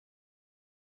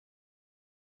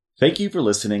Thank you for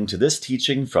listening to this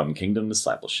teaching from Kingdom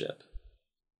Discipleship.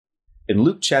 In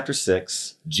Luke chapter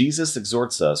 6, Jesus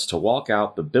exhorts us to walk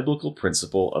out the biblical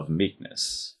principle of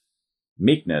meekness.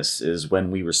 Meekness is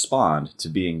when we respond to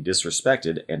being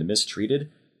disrespected and mistreated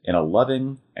in a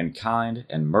loving and kind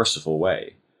and merciful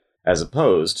way, as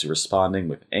opposed to responding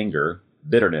with anger,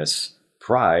 bitterness,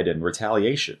 pride, and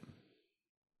retaliation.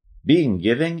 Being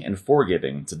giving and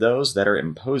forgiving to those that are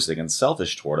imposing and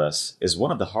selfish toward us is one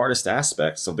of the hardest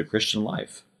aspects of the Christian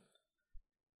life.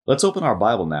 Let's open our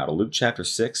Bible now to Luke chapter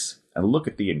 6 and look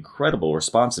at the incredible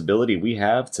responsibility we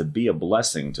have to be a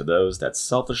blessing to those that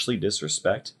selfishly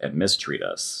disrespect and mistreat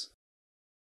us.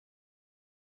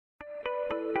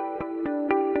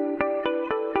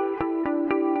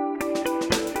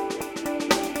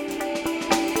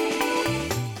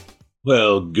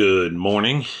 Well, good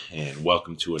morning and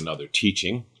welcome to another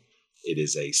teaching. It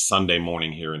is a Sunday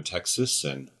morning here in Texas,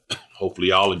 and hopefully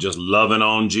y'all are just loving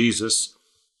on Jesus,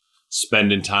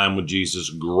 spending time with Jesus,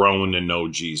 growing to know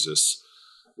Jesus.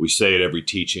 We say at every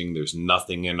teaching, there's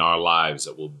nothing in our lives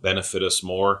that will benefit us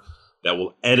more, that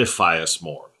will edify us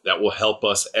more, that will help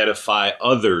us edify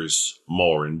others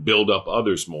more and build up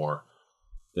others more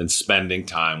than spending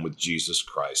time with Jesus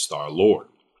Christ, our Lord.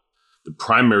 The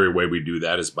primary way we do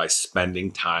that is by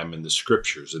spending time in the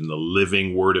scriptures, in the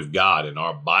living word of God, in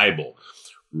our Bible,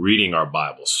 reading our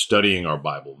Bible, studying our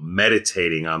Bible,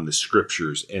 meditating on the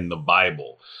scriptures in the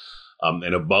Bible,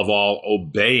 and above all,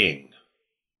 obeying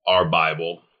our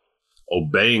Bible,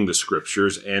 obeying the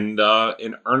scriptures, and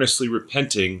earnestly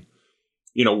repenting,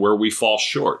 where we fall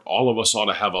short. All of us ought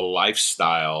to have a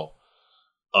lifestyle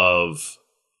of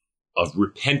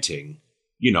repenting,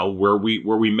 where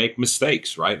we make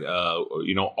mistakes, right?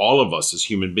 All of us as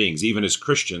human beings, even as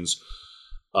Christians,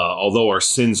 although our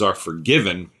sins are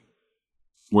forgiven,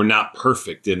 we're not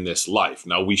perfect in this life.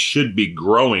 Now, we should be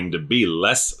growing to be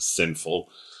less sinful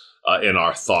in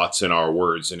our thoughts, in our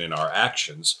words, and in our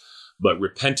actions. But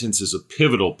repentance is a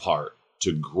pivotal part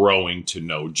to growing to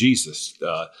know Jesus.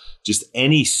 Just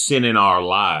any sin in our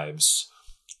lives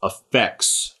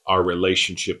affects our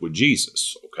relationship with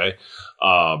Jesus, okay?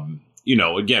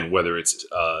 Again, whether it's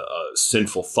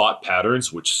sinful thought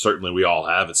patterns, which certainly we all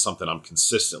have, it's something I'm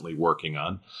consistently working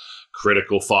on,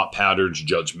 critical thought patterns,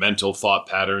 judgmental thought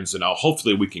patterns, and now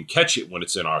hopefully we can catch it when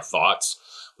it's in our thoughts,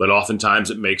 but oftentimes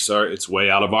it makes its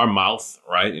way out of our mouth,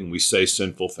 right? And we say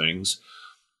sinful things.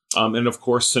 And of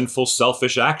course, sinful,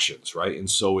 selfish actions, right? And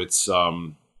so it's,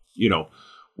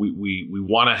 we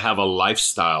want to have a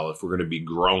lifestyle if we're going to be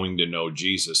growing to know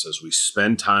Jesus as we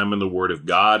spend time in the Word of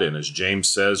God. And as James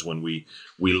says, when we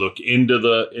look into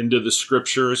the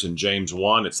scriptures in James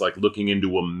 1, it's like looking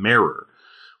into a mirror.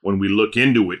 When we look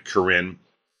into it, Corinne,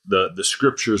 the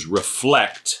scriptures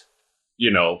reflect,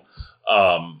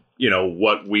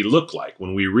 what we look like.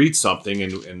 When we read something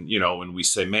and we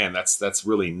say, man, that's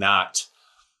really not,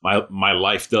 my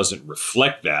life doesn't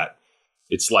reflect that.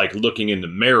 It's like looking in the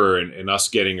mirror and us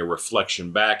getting a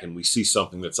reflection back, and we see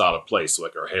something that's out of place,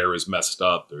 like our hair is messed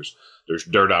up, there's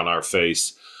dirt on our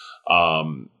face,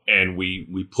 and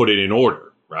we put it in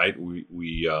order, right?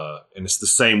 We and it's the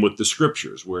same with the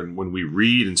scriptures. When we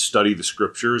read and study the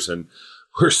scriptures, and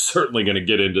we're certainly going to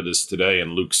get into this today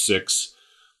in Luke 6,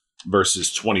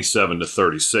 verses 27 to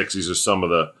 36. These are some of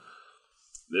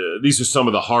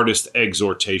the hardest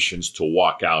exhortations to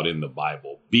walk out in the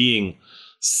Bible. Being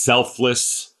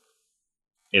selfless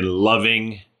and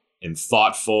loving and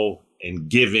thoughtful and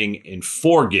giving and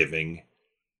forgiving,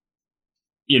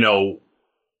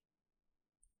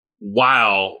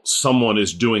 while someone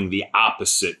is doing the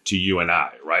opposite to you and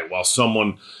I, right? While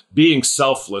someone being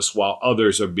selfless while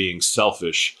others are being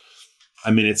selfish. I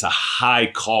mean, it's a high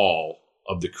call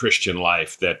of the Christian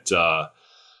life that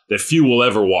few will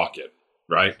ever walk in,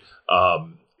 right?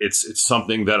 It's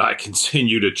something that I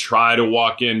continue to try to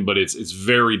walk in, but it's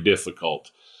very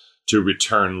difficult to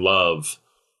return love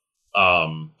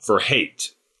for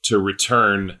hate, to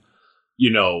return,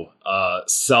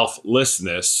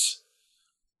 selflessness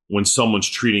when someone's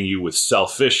treating you with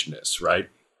selfishness, right?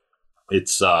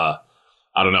 It's I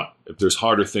don't know. If there's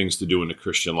harder things to do in the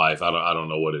Christian life, I don't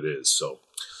know what it is. So,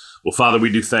 well, Father,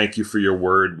 we do thank you for your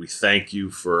word. We thank you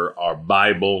for our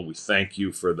Bible. We thank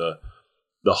you for the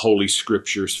Holy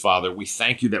Scriptures, Father. We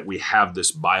thank you that we have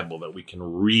this Bible, that we can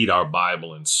read our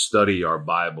Bible and study our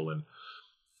Bible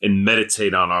and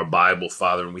meditate on our Bible,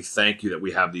 Father. And we thank you that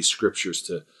we have these Scriptures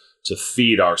to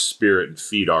feed our spirit and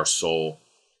feed our soul.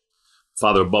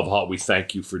 Father, above all, we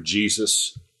thank you for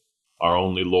Jesus, our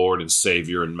only Lord and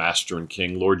Savior and Master and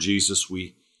King. Lord Jesus,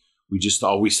 we just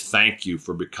always thank you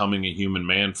for becoming a human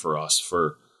man for us,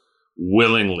 for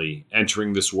willingly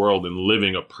entering this world and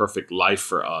living a perfect life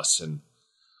for us, and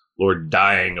Lord,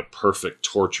 dying a perfect,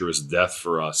 torturous death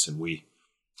for us. And we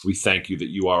thank you that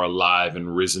you are alive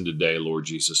and risen today, Lord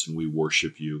Jesus, and we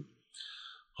worship you.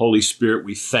 Holy Spirit,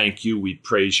 we thank you, we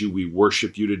praise you, we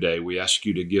worship you today. We ask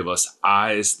you to give us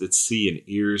eyes that see and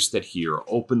ears that hear.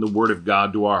 Open the word of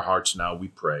God to our hearts now, we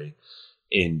pray.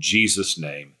 In Jesus'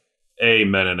 name,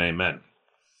 amen and amen.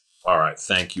 All right,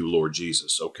 thank you, Lord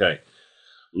Jesus. Okay,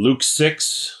 Luke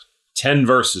 6, 10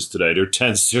 verses today. They're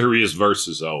 10 serious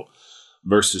verses,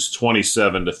 verses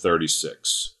 27 to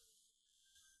 36.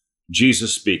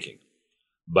 Jesus speaking,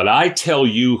 "But I tell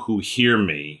you who hear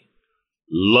me,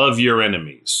 love your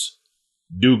enemies.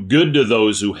 Do good to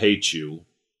those who hate you.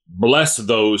 Bless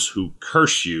those who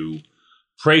curse you.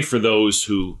 Pray for those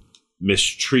who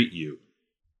mistreat you.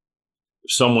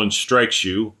 If someone strikes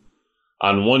you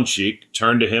on one cheek,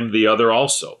 turn to him the other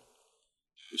also.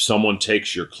 If someone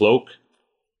takes your cloak,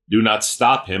 do not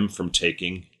stop him from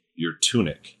taking your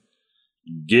tunic.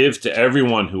 Give to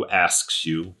everyone who asks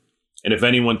you, and if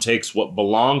anyone takes what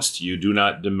belongs to you, do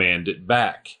not demand it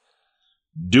back.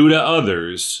 Do to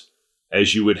others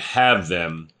as you would have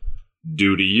them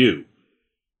do to you.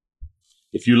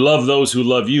 If you love those who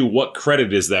love you, what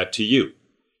credit is that to you?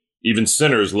 Even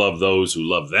sinners love those who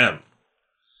love them.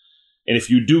 And if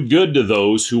you do good to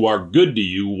those who are good to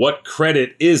you, what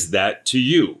credit is that to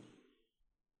you?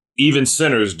 Even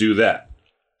sinners do that.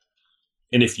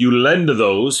 And if you lend to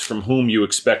those from whom you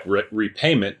expect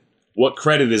repayment, what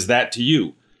credit is that to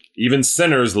you? Even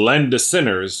sinners lend to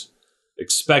sinners,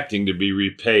 expecting to be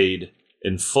repaid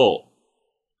in full.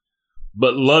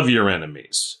 But love your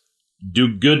enemies,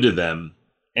 do good to them,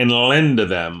 and lend to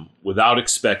them without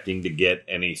expecting to get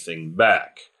anything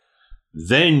back.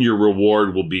 Then your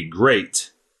reward will be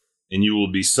great, and you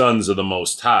will be sons of the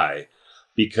Most High,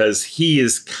 because he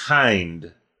is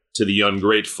kind to the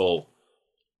ungrateful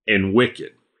and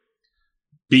wicked.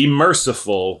 Be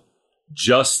merciful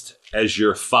just as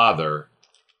your Father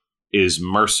is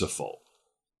merciful."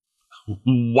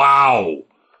 Wow.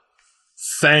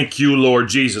 Thank you, Lord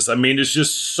Jesus. I mean, there's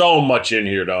just so much in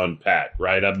here to unpack,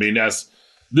 right? I mean,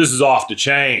 this is off the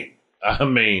chain. I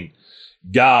mean,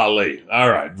 golly. All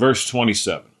right, verse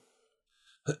 27.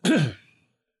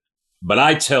 "But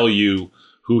I tell you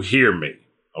who hear me,"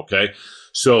 okay?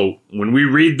 So when we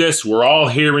read this, we're all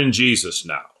hearing Jesus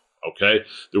now, okay?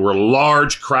 There were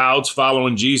large crowds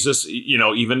following Jesus,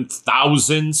 even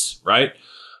thousands, right?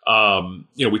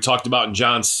 We talked about in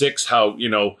John 6 how,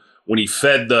 when he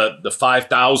fed the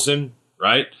 5,000,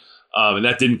 right? And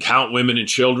that didn't count women and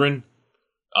children.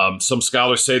 Some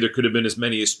scholars say there could have been as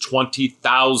many as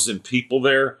 20,000 people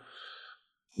there.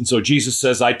 And so Jesus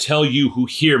says, "I tell you who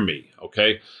hear me,"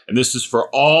 okay? And this is for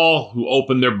all who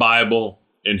open their Bible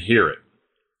and hear it.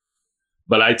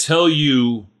 "But I tell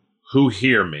you who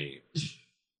hear me,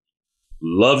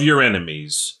 love your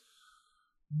enemies,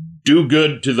 do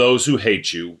good to those who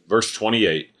hate you," verse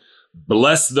 28,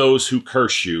 "bless those who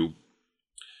curse you,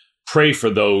 pray for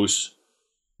those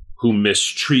who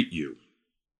mistreat you."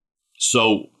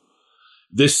 So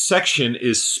this section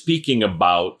is speaking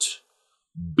about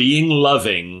being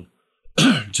loving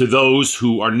to those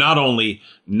who are not only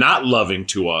not loving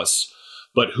to us,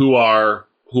 but who are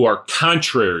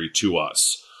contrary to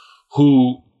us,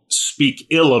 who speak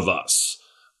ill of us,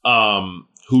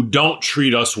 who don't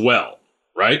treat us well,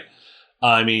 right?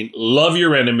 I mean, love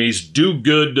your enemies, do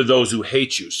good to those who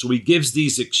hate you. So he gives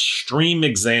these extreme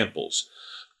examples.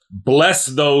 Bless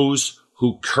those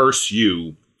who curse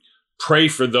you. Pray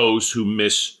for those who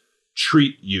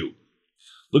mistreat you.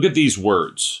 Look at these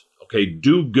words, okay?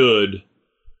 Do good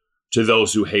to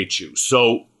those who hate you.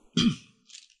 So,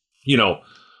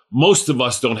 most of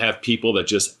us don't have people that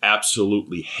just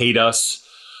absolutely hate us.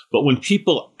 But when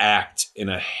people act in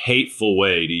a hateful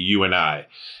way to you and I,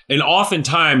 and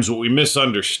oftentimes what we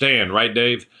misunderstand, right,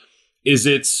 Dave, is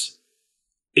it's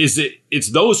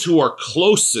those who are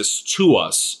closest to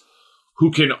us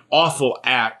who can often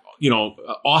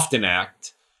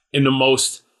act in the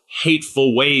most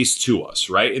hateful ways to us,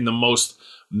 right? In the most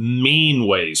mean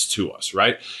ways to us,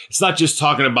 right? It's not just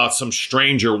talking about some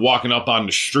stranger walking up on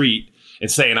the street and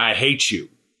saying, "I hate you."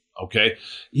 Okay.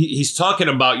 He's talking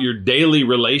about your daily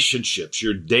relationships,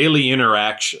 your daily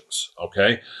interactions.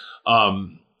 Okay.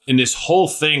 And this whole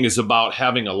thing is about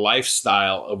having a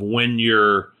lifestyle of when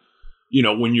you're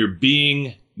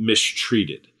being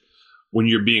mistreated, when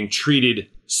you're being treated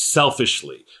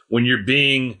selfishly, when you're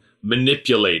being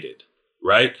manipulated,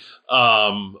 right?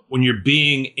 When you're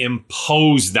being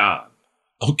imposed on.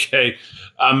 Okay.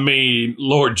 I mean,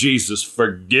 Lord Jesus,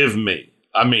 forgive me.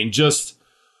 I mean, just,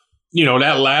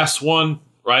 that last one,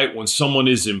 right? When someone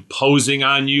is imposing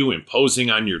on you, imposing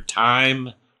on your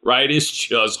time, right? It's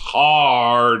just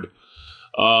hard.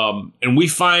 And we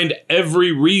find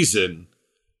every reason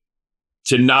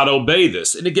to not obey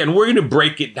this. And again, we're going to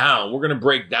break it down. We're going to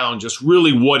break down just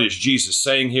really what is Jesus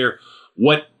saying here?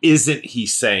 What isn't he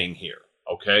saying here?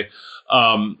 Okay.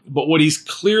 But what he's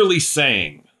clearly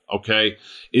saying, okay,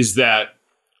 is that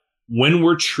when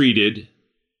we're treated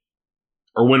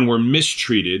or when we're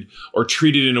mistreated or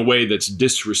treated in a way that's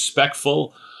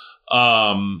disrespectful,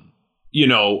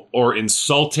 or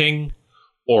insulting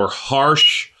or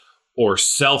harsh or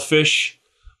selfish,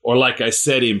 or like I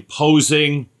said,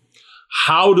 imposing,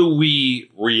 how do we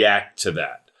react to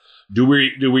that? Do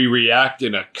we react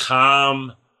in a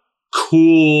calm,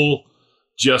 cool,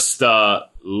 just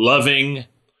loving,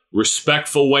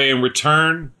 respectful way in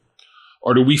return?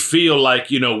 Or do we feel like,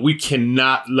 we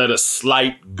cannot let a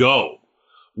slight go?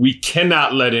 We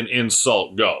cannot let an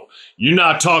insult go. You're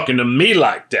not talking to me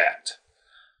like that.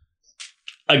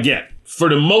 Again, for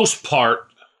the most part,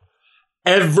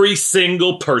 every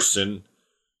single person,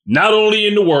 not only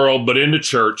in the world, but in the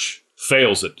church,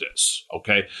 fails at this,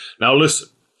 okay? Now listen,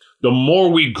 the more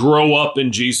we grow up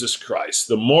in Jesus Christ,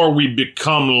 the more we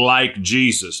become like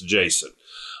Jesus, Jason,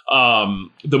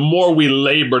 the more we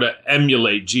labor to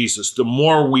emulate Jesus, the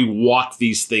more we walk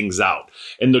these things out.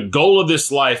 And the goal of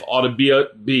this life ought to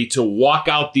be to walk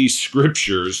out these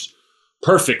scriptures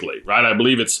perfectly, right? I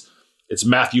believe it's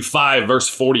Matthew 5, verse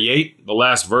 48, the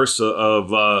last verse of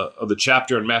the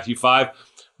chapter in Matthew 5.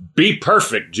 Be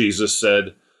perfect, Jesus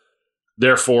said,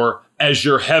 therefore, as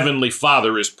your heavenly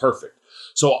Father is perfect.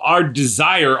 So our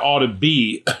desire ought to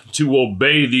be to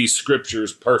obey these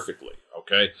scriptures perfectly,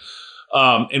 okay?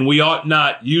 And we ought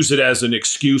not use it as an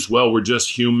excuse, well, we're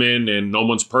just human and no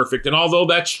one's perfect. And although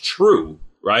that's true,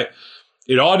 right,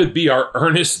 it ought to be our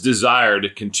earnest desire to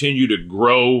continue to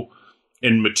grow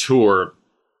and mature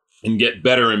and get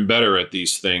better and better at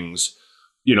these things,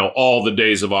 all the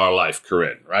days of our life,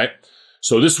 Corinne, right?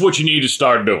 So this is what you need to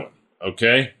start doing,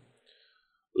 okay?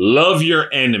 Love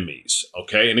your enemies,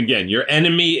 okay? And again, your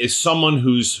enemy is someone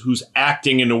who's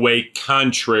acting in a way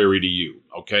contrary to you,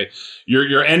 okay?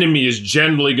 Your enemy is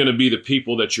generally going to be the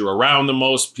people that you're around the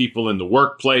most, people in the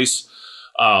workplace,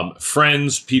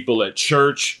 friends, people at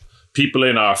church, people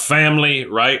in our family,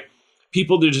 right?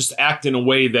 People that just act in a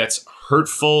way that's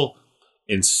hurtful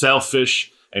and selfish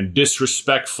and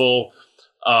disrespectful,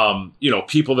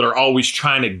 people that are always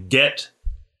trying to get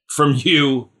from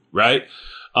you, right?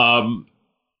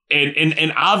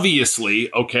 And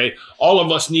obviously, okay, all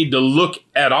of us need to look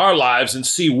at our lives and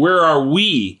see, where are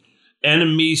we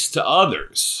enemies to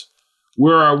others?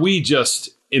 Where are we just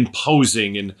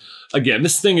imposing? And again,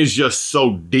 this thing is just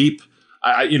so deep.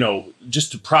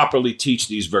 Just to properly teach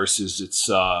these verses, it's,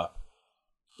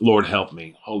 Lord, help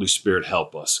me. Holy Spirit,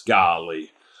 help us.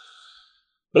 Golly.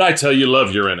 But I tell you,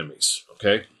 love your enemies,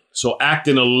 okay? So act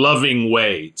in a loving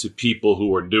way to people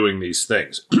who are doing these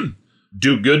things.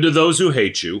 Do good to those who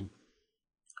hate you.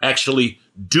 Actually,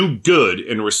 do good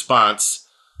in response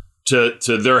to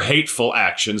their hateful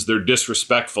actions, their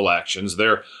disrespectful actions,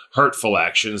 their hurtful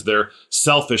actions, their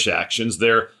selfish actions,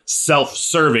 their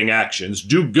self-serving actions.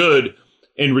 Do good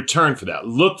in return for that.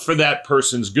 Look for that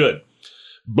person's good.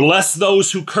 Bless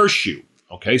those who curse you.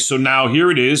 Okay, so now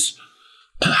here it is.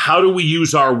 How do we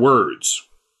use our words?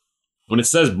 When it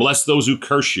says bless those who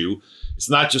curse you, it's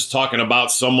not just talking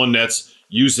about someone that's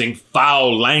using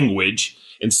foul language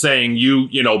and saying you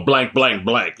blank, blank,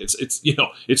 blank.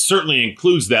 It certainly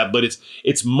includes that, but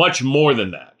it's much more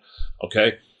than that.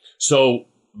 Okay. So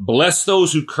bless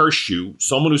those who curse you.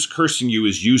 Someone who's cursing you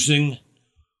is using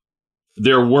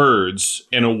their words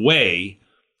in a way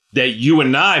that you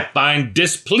and I find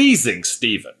displeasing,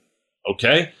 Stephen.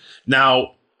 Okay.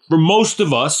 Now, for most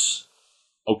of us,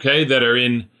 okay,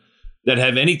 that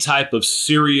have any type of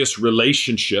serious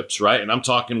relationships, right? And I'm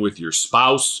talking with your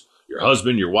spouse, your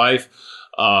husband, your wife,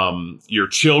 your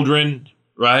children,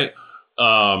 right?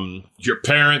 Your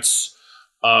parents,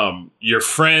 your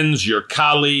friends, your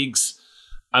colleagues.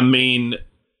 I mean,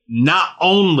 not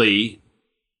only,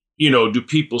 do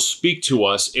people speak to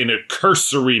us in a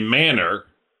cursory manner,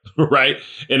 right?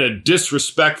 In a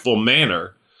disrespectful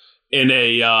manner, in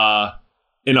a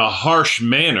harsh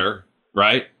manner,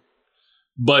 right?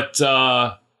 But,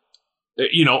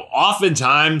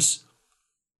 oftentimes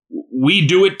we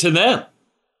do it to them,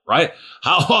 right?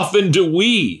 How often do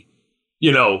we,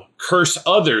 curse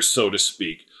others, so to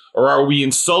speak? Or are we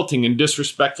insulting and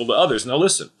disrespectful to others? Now,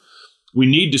 listen, we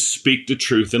need to speak the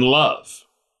truth in love,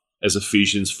 as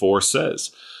Ephesians 4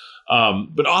 says.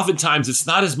 But oftentimes it's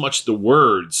not as much the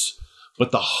words,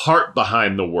 but the heart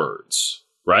behind the words,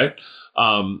 right?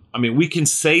 We can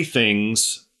say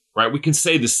things, right? We can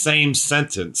say the same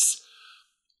sentence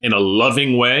in a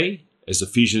loving way, as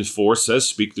Ephesians 4 says,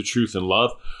 speak the truth in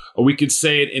love, or we could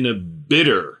say it in a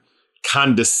bitter,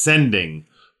 condescending,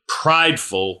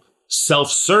 prideful,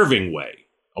 self-serving way.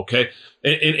 Okay.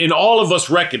 And all of us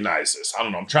recognize this. I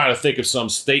don't know. I'm trying to think of some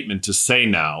statement to say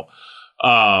now.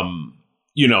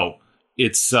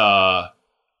 It's,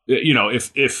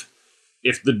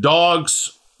 if the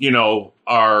dogs,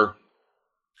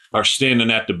 are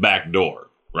standing at the back door,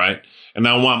 right? And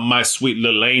I want my sweet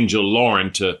little angel,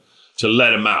 Lauren, to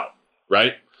let him out,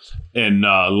 right? And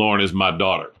Lauren is my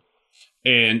daughter.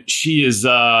 And she is,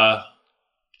 you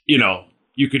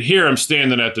could hear them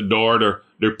standing at the door.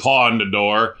 They're pawing the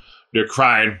door. They're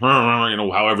crying,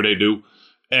 however they do.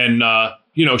 And,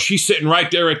 she's sitting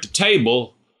right there at the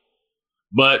table,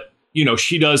 but,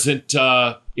 she doesn't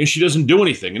do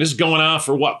anything. And this is going on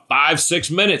for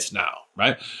 5-6 minutes now,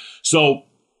 right? So,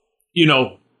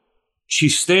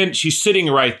 she's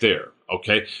sitting right there.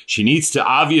 Okay. She needs to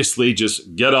obviously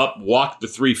just get up, walk the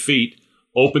 3 feet,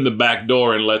 open the back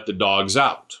door and let the dogs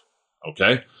out.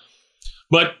 Okay.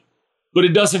 But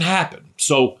it doesn't happen.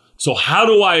 So how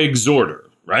do I exhort her?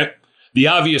 Right. The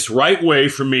obvious right way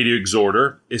for me to exhort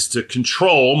her is to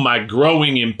control my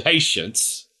growing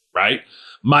impatience, right?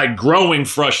 My growing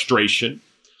frustration,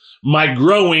 my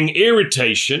growing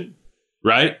irritation,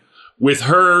 right? With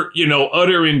her,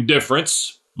 utter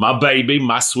indifference, my baby,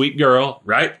 my sweet girl,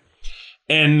 right?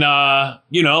 And, and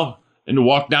to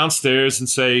walk downstairs and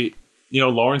say,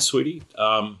 Lauren, sweetie,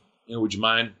 would you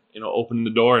mind, opening the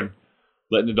door and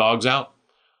letting the dogs out?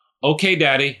 Okay,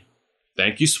 Daddy.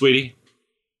 Thank you, sweetie.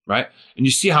 Right? And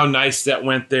you see how nice that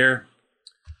went there?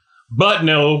 But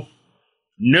no.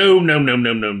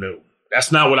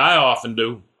 That's not what I often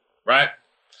do, right?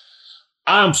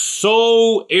 I'm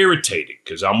so irritated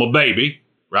because I'm a baby,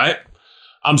 right?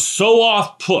 I'm so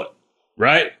off put,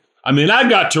 right? I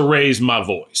got to raise my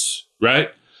voice, right?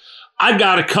 I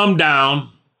got to come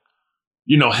down,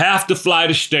 half the flight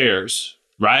of stairs,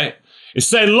 right? And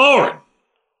say, Lauren,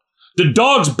 the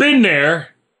dog's been there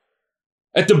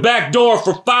at the back door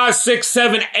for 5, 6,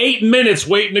 7, 8 minutes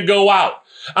waiting to go out.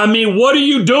 What are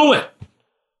you doing?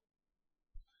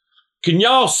 Can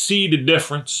y'all see the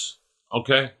difference?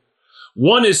 Okay.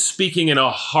 One is speaking in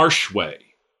a harsh way,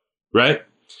 right?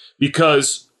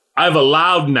 Because I've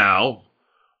allowed now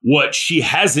what she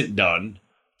hasn't done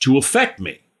to affect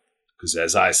me. Because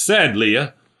as I said,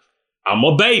 Leah, I'm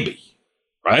a baby,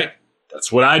 right? That's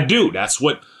what I do. That's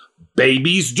what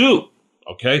babies do.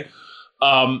 Okay.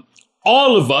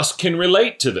 All of us can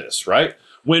relate to this, right?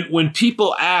 When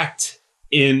people act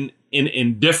in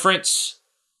indifference,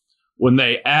 when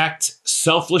they act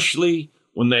selfishly,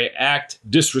 when they act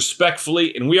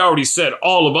disrespectfully, and we already said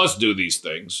all of us do these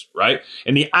things, right?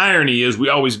 And the irony is we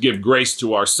always give grace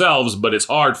to ourselves, but it's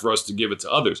hard for us to give it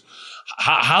to others.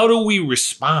 How do we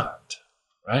respond,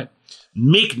 right?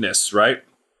 Meekness, right?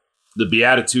 The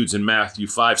Beatitudes in Matthew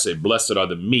 5 say, blessed are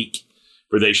the meek,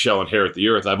 for they shall inherit the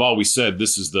earth. I've always said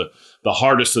this is the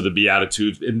hardest of the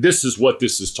Beatitudes, and this is what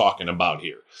this is talking about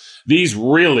here. These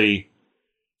really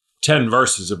 10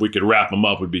 verses, if we could wrap them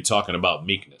up, would be talking about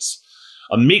meekness.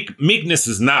 Meekness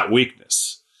is not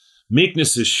weakness.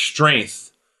 Meekness is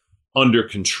strength under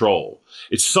control.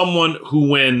 It's someone who,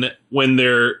 when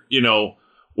they're,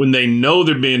 when they know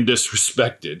they're being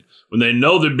disrespected, when they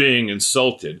know they're being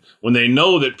insulted, when they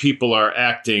know that people are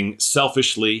acting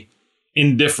selfishly,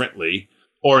 indifferently,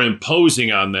 or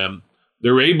imposing on them,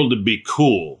 they're able to be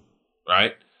cool,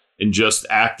 right? And just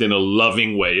act in a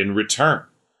loving way in return.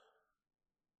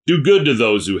 Do good to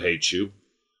those who hate you.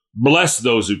 Bless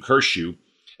those who curse you.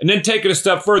 And then take it a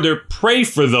step further, pray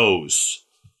for those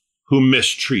who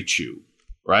mistreat you,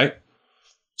 right?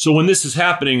 So when this is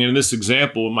happening in this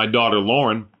example with my daughter,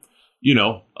 Lauren,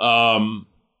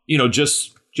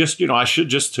 I should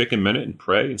just take a minute and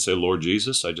pray and say, Lord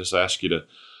Jesus, I just ask you to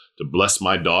bless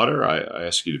my daughter. I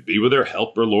ask you to be with her,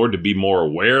 help her, Lord, to be more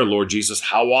aware. Lord Jesus,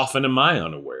 how often am I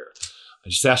unaware? I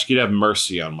just ask you to have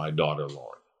mercy on my daughter,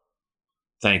 Lauren.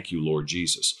 Thank you, Lord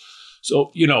Jesus.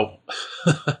 So,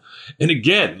 and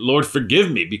again, Lord, forgive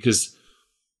me, because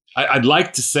I'd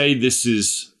like to say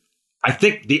I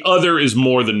think the other is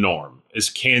more the norm, as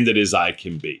candid as I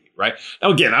can be, right? Now,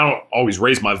 again, I don't always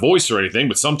raise my voice or anything,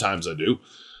 but sometimes I do.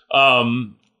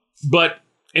 And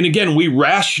again, we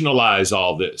rationalize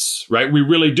all this, right? We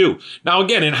really do. Now,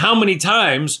 again, and how many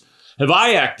times have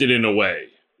I acted in a way,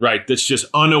 right, that's just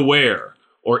unaware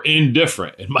or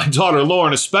indifferent? And my daughter,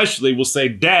 Lauren, especially, will say,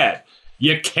 Dad,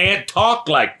 you can't talk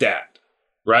like that,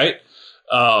 right?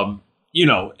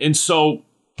 And so,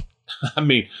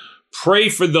 Pray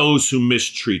for those who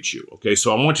mistreat you. Okay,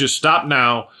 so I want you to stop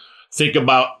now. Think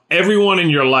about everyone in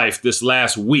your life this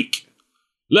last week,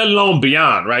 let alone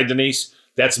beyond, right, Denise?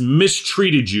 That's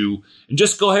mistreated you. And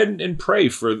just go ahead and pray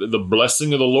for the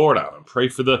blessing of the Lord on them. Pray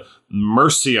for the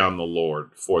mercy on the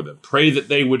Lord for them. Pray that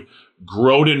they would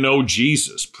grow to know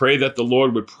Jesus. Pray that the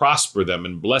Lord would prosper them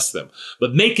and bless them.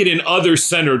 But make it an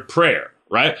other-centered prayer,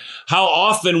 right? How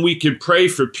often we could pray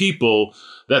for people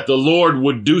that the Lord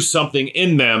would do something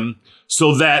in them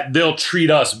so that they'll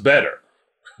treat us better,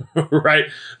 right?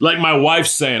 Like my wife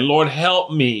saying, Lord,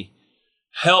 help me.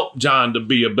 Help John to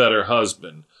be a better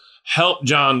husband. Help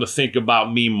John to think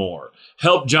about me more.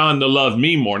 Help John to love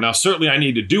me more. Now, certainly I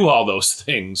need to do all those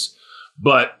things,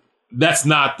 but that's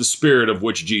not the spirit of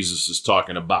which Jesus is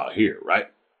talking about here, right?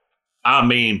 I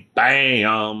mean,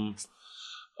 bam.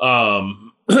 All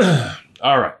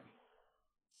right.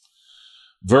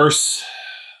 Verse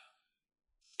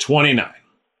 29.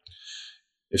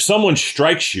 If someone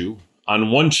strikes you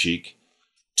on one cheek,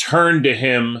 turn to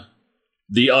him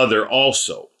the other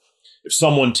also. If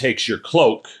someone takes your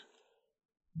cloak,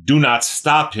 do not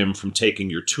stop him from taking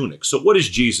your tunic. So what is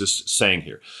Jesus saying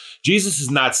here? Jesus is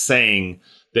not saying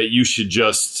that you should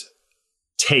just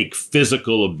take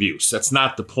physical abuse. That's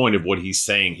not the point of what he's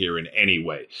saying here in any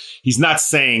way. He's not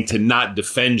saying to not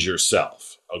defend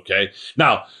yourself, okay?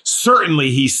 Now,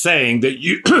 certainly he's saying that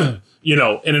you,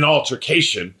 in an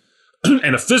altercation,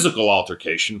 and a physical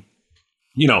altercation,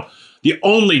 the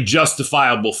only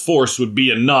justifiable force would be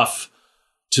enough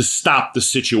to stop the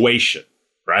situation,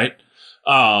 right?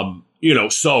 But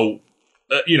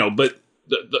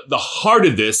the heart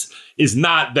of this is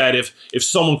not that if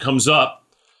someone comes up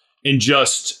and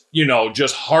just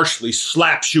harshly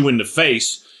slaps you in the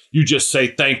face, you just say,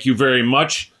 thank you very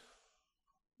much.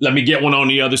 Let me get one on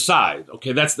the other side.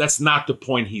 Okay. That's not the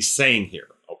point he's saying here.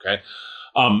 Okay.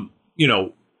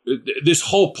 This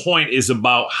whole point is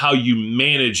about how you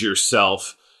manage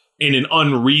yourself in an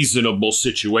unreasonable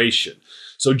situation.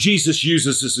 So Jesus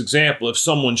uses this example. If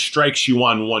someone strikes you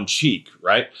on one cheek,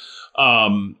 right?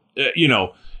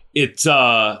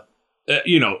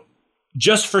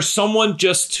 Just for someone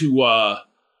just to, a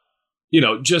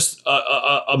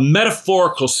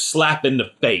metaphorical slap in the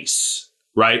face,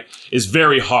 right, is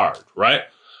very hard, right?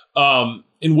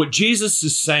 And what Jesus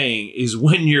is saying is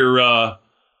when you're,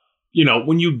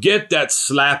 when you get that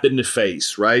slap in the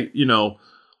face, right?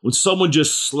 When someone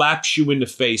just slaps you in the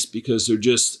face because they're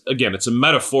just, again, it's a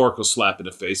metaphorical slap in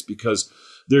the face because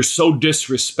they're so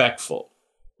disrespectful,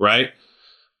 right?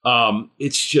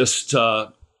 It's just,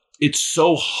 it's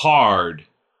so hard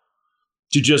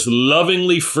to just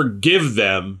lovingly forgive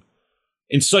them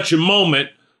in such a moment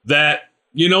that,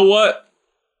 you know what?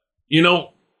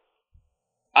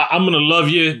 I'm going to love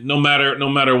you no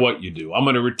matter what you do. I'm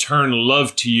going to return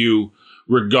love to you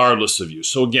regardless of you.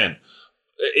 So again,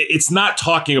 it's not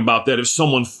talking about that if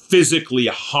someone physically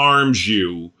harms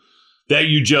you, that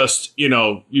you just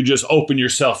open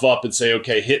yourself up and say,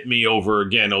 okay, hit me over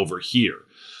again over here.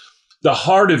 The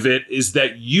heart of it is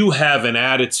that you have an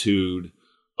attitude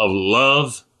of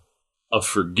love, of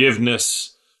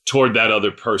forgiveness toward that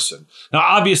other person. Now,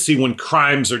 obviously, when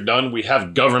crimes are done, we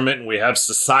have government and we have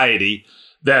society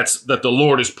that the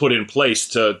Lord has put in place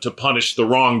to punish the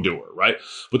wrongdoer, right?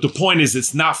 But the point is,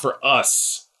 it's not for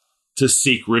us to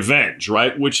seek revenge,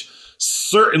 right? Which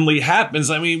certainly happens.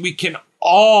 I mean, we can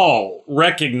all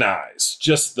recognize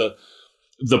just the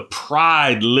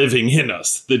pride living in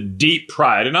us, the deep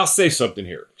pride. And I'll say something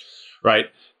here, right?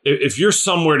 If you're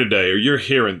somewhere today or you're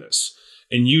hearing this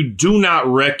and you do not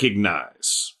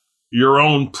recognize your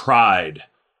own pride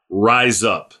rise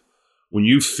up when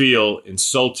you feel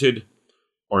insulted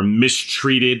or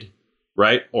mistreated,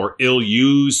 right? Or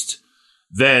ill-used,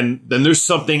 then there's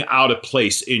something out of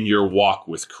place in your walk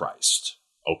with Christ,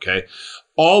 okay?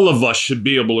 All of us should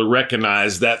be able to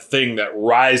recognize that thing that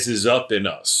rises up in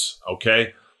us,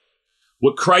 okay?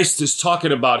 What Christ is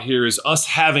talking about here is us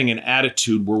having an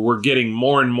attitude where we're getting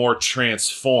more and more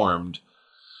transformed,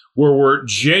 where we're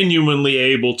genuinely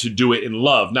able to do it in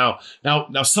love. Now,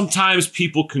 sometimes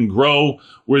people can grow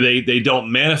where they don't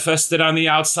manifest it on the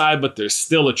outside, but there's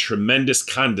still a tremendous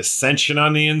condescension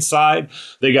on the inside.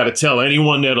 They got to tell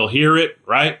anyone that'll hear it,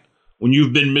 right? When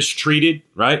you've been mistreated,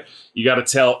 right? You got to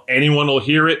tell anyone who'll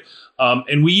hear it.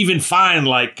 And we even find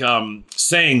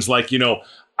sayings like,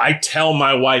 I tell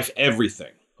my wife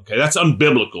everything. Okay, that's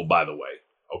unbiblical, by the way.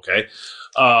 Okay,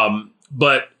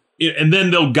 and then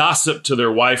they'll gossip to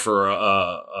their wife, or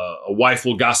a wife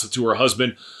will gossip to her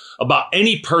husband about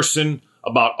any person,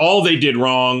 about all they did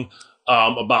wrong,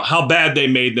 about how bad they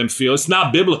made them feel. It's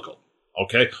not biblical,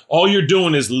 okay? All you're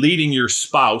doing is leading your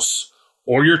spouse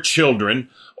or your children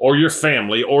or your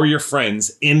family or your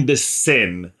friends into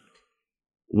sin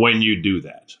when you do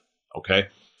that. Okay?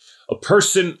 A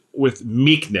person with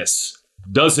meekness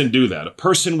doesn't do that. A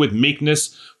person with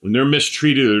meekness, when they're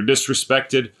mistreated or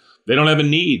disrespected, they don't have a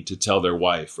need to tell their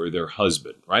wife or their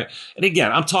husband, right? And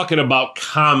again, I'm talking about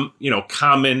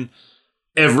common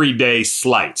everyday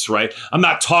slights, right? I'm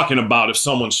not talking about if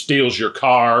someone steals your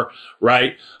car,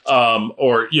 right?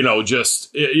 Or,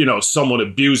 someone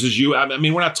abuses you. I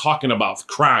mean, we're not talking about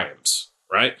crimes,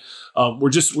 right? We're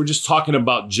just talking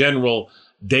about general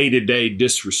day-to-day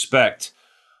disrespect,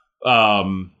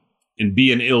 and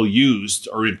being ill-used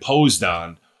or imposed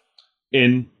on.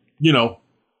 And,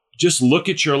 just look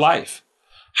at your life.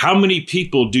 How many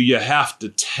people do you have to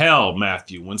tell,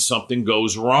 Matthew, when something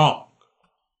goes wrong,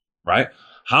 right?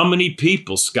 How many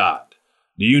people, Scott,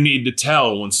 do you need to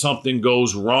tell when something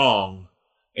goes wrong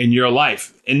in your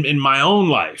life, in my own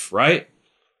life, right?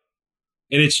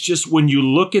 And it's just when you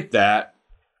look at that,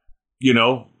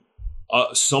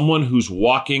 someone who's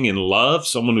walking in love,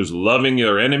 someone who's loving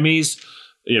their enemies,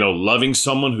 loving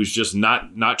someone who's just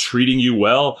not treating you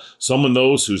well, someone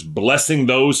who's blessing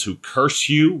those who curse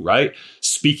you, right?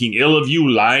 Speaking ill of you,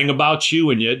 lying about you,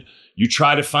 and yet you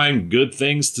try to find good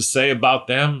things to say about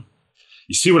them.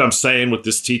 You see what I'm saying with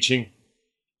this teaching?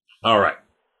 All right.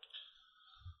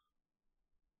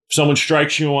 If someone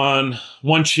strikes you on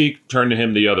one cheek, turn to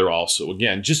him the other also.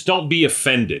 Again, just don't be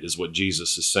offended is what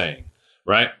Jesus is saying,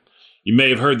 right? You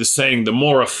may have heard the saying, the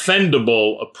more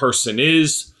offendable a person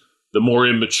is, the more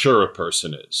immature a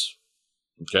person is,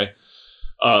 okay?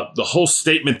 The whole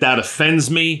statement, that offends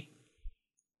me,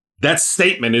 that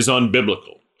statement is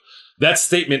unbiblical. That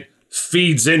statement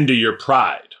feeds into your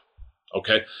pride,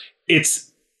 okay? I'm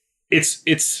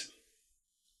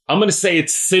going to say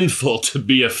it's sinful to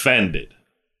be offended,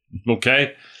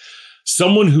 okay?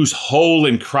 Someone who's whole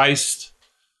in Christ,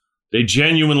 they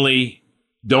genuinely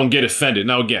don't get offended.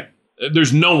 Now, again,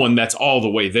 there's no one that's all the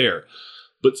way there.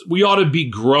 But we ought to be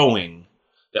growing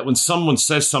that when someone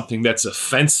says something that's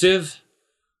offensive,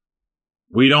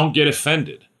 we don't get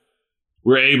offended.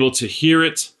 We're able to hear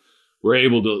it. We're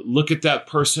able to look at that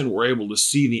person. We're able to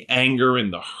see the anger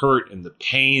and the hurt and the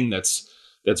pain that's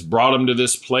brought them to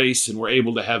this place. And we're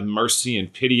able to have mercy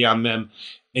and pity on them.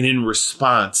 And in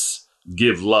response,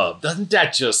 give love. Doesn't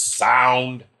that just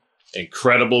sound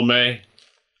incredible, May?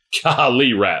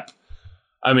 Golly rap.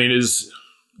 I mean,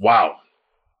 wow.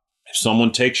 If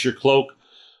someone takes your cloak,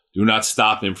 do not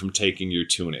stop him from taking your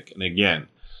tunic. And again,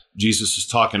 Jesus is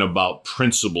talking about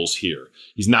principles here.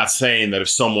 He's not saying that if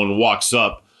someone walks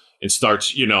up and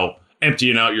starts,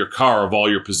 emptying out your car of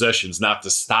all your possessions, not to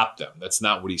stop them. That's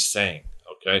not what he's saying,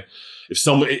 okay? If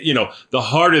someone, the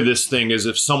heart of this thing is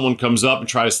if someone comes up and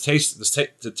tries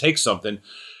to take something,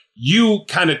 you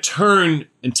kind of turn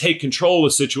and take control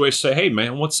of the situation, say, hey,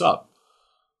 man, what's up?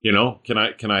 Can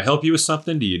I help you with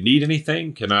something? Do you need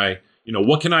anything?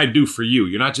 What can I do for you?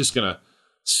 You're not just going to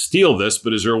steal this,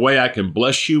 but is there a way I can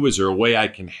bless you? Is there a way I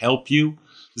can help you?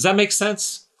 Does that make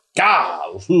sense?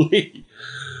 Golly.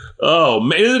 Oh,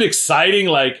 man, isn't it exciting?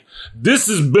 Like, this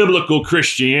is biblical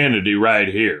Christianity right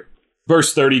here.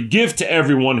 Verse 30, give to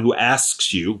everyone who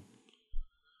asks you.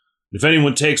 If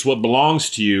anyone takes what belongs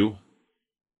to you,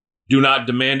 do not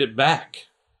demand it back.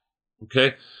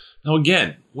 Okay? Now,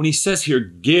 again, when he says here,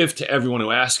 give to everyone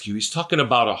who asks you, he's talking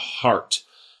about a heart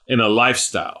and a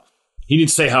lifestyle. He didn't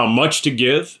say how much to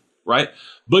give, right?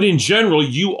 But in general,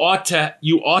 you ought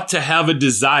to have a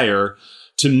desire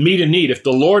to meet a need. If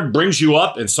the Lord brings you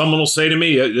up and someone will say to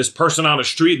me, this person on the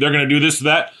street, they're going to do this,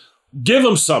 that, give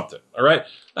them something, all right?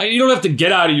 Now, you don't have to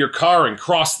get out of your car and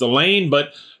cross the lane,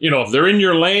 but, if they're in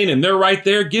your lane and they're right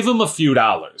there, give them a few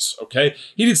dollars, okay?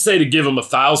 He didn't say to give them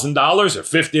 $1,000 or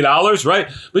 $50, right?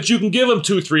 But you can give them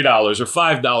 $2, $3 or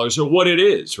 $5 or what it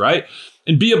is, right?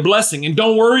 And be a blessing and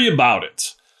don't worry about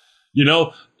it.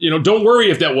 Don't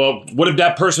worry what if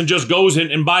that person just goes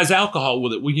and buys alcohol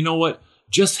with it? Well, you know what?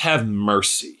 Just have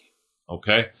mercy,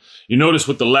 okay? You notice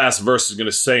what the last verse is going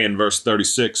to say in verse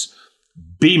 36.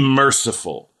 Be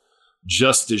merciful,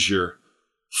 just as your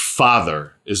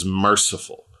Father is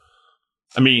merciful.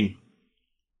 I mean,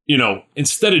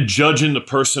 instead of judging the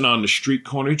person on the street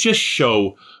corner, just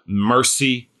show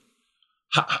mercy.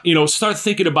 Start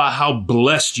thinking about how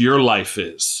blessed your life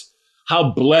is,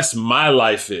 how blessed my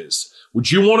life is. Would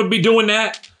you want to be doing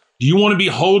that? Do you want to be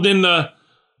holding the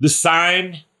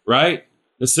sign, right,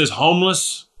 that says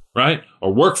homeless, right,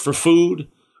 or work for food,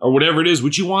 or whatever it is?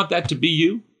 Would you want that to be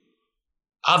you?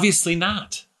 Obviously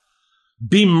not.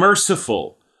 Be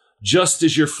merciful, just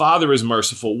as your Father is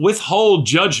merciful. Withhold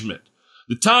judgment.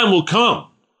 The time will come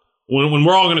when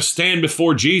we're all going to stand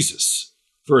before Jesus.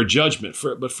 for a judgment.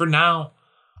 But for now,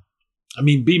 I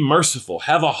mean, be merciful.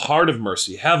 Have a heart of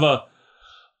mercy. Have a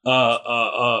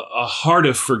heart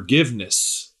of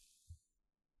forgiveness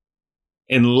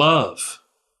and love,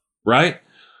 right?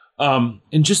 And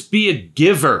just be a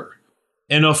giver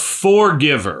and a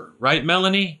forgiver, right,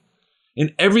 Melanie?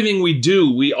 In everything we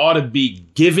do, we ought to be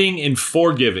giving and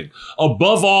forgiving.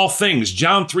 Above all things,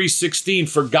 John 3:16,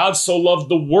 for God so loved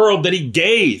the world that he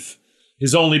gave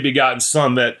his only begotten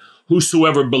Son, that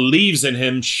whosoever believes in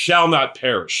him shall not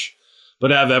perish,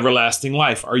 but have everlasting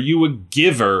life. Are you a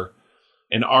giver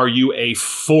and are you a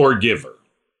forgiver?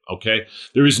 Okay?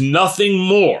 There is nothing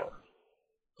more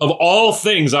of all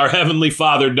things our Heavenly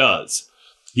Father does.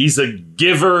 He's a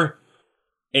giver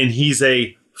and he's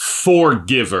a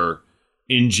forgiver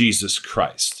in Jesus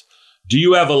Christ. Do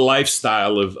you have a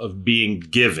lifestyle of being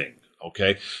giving?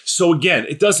 Okay. So again,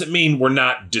 it doesn't mean we're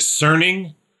not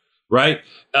discerning, right?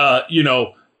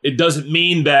 It doesn't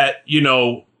mean that,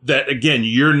 that again,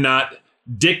 you're not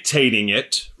dictating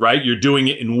it, right? You're doing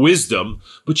it in wisdom,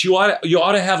 but you ought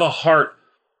to have a heart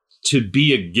to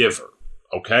be a giver.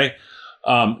 Okay.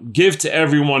 Give to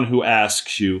everyone who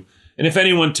asks you. And if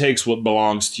anyone takes what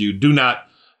belongs to you, do not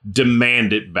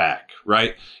demand it back.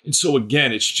 Right. And so,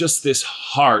 again, it's just this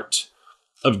heart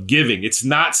of giving. It's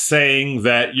not saying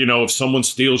that, if someone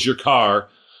steals your car,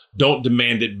 don't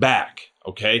demand it back.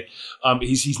 OK,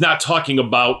 he's not talking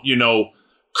about,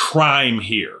 crime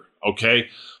here. OK,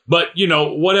 but,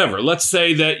 whatever. Let's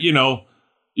say that,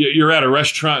 you're at a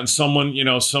restaurant and someone,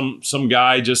 some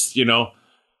guy just,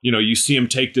 you see him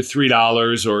take the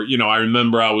 $3 or, I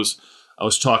remember I was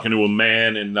talking to a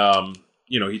man and,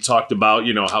 he talked about,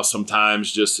 how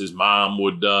sometimes just his mom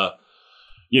would,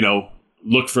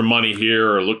 look for money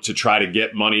here or look to try to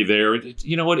get money there.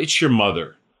 You know what? It's your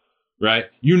mother, right?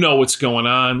 You know what's going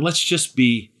on. Let's just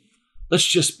be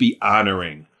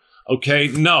honoring. Okay.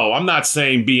 No, I'm not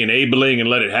saying be enabling and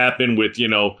let it happen with,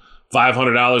 $500,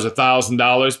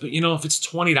 $1,000, but if it's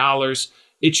 $20,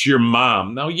 it's your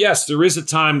mom. Now, yes, there is a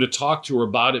time to talk to her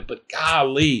about it, but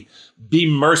golly, be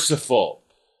merciful.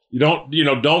 You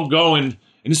don't go and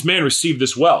this man received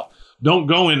this well. Don't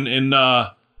go and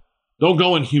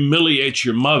humiliate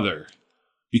your mother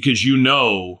because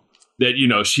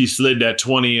that, she slid that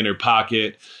 20 in her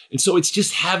pocket. And so it's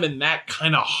just having that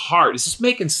kind of heart. Is this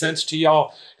making sense to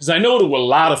y'all? Because I know to a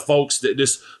lot of folks that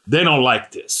they don't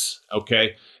like this.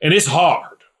 Okay. And it's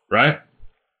hard, right?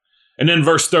 And then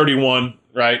verse 31,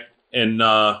 right? And,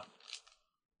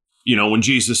 when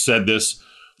Jesus said this,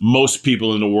 most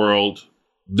people in the world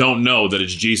don't know that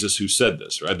it's Jesus who said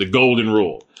this, right? The golden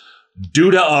rule.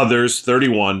 Do to others,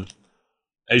 31,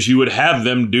 as you would have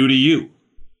them do to you.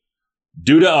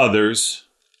 Do to others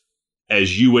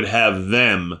as you would have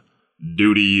them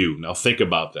do to you. Now think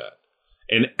about that.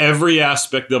 In every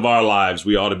aspect of our lives,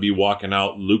 we ought to be walking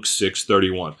out Luke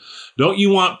 6:31. Don't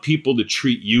you want people to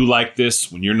treat you like this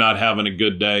when you're not having a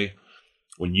good day?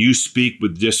 When you speak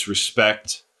with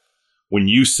disrespect? When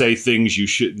you say things you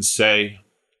shouldn't say,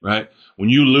 right? When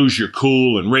you lose your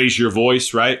cool and raise your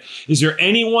voice, right? Is there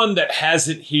anyone that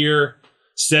hasn't here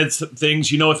said some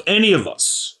things? If any of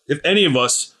us,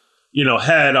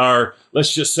 had our,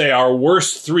 let's just say our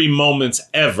worst 3 moments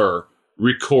ever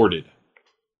recorded,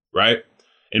 right?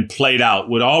 And played out,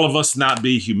 would all of us not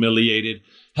be humiliated?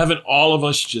 Haven't all of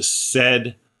us just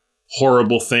said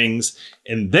horrible things?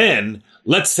 And then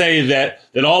let's say that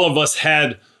all of us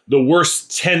had the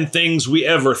worst 10 things we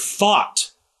ever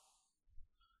thought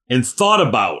and thought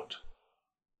about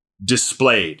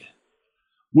displayed.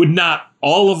 Would not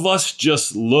all of us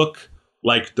just look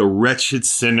like the wretched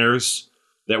sinners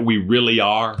that we really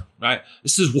are, right?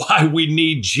 This is why we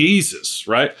need Jesus,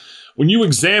 right? When you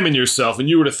examine yourself and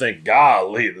you were to think,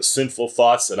 golly, the sinful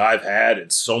thoughts that I've had in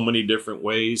so many different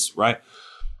ways, right?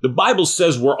 The Bible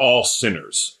says we're all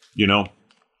sinners, I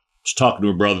was talking to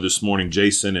a brother this morning,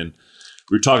 Jason, and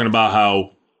we were talking about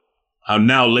how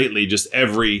now lately just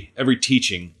every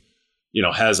teaching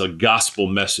has a gospel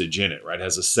message in it, right?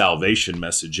 Has a salvation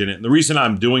message in it. And the reason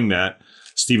I'm doing that,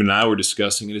 Stephen and I were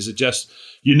discussing it, is it just,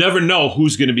 you never know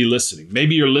who's going to be listening.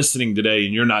 Maybe you're listening today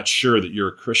and you're not sure that you're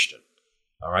a Christian,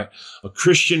 all right? A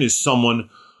Christian is someone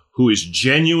who is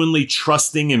genuinely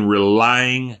trusting and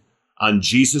relying on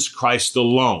Jesus Christ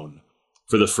alone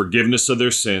for the forgiveness of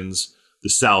their sins, the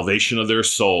salvation of their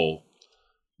soul,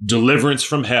 deliverance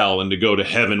from hell, and to go to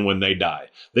heaven when they die.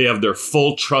 They have their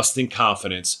full trust and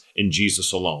confidence in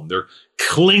Jesus alone. They're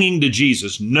clinging to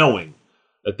Jesus, knowing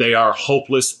that they are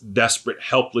hopeless, desperate,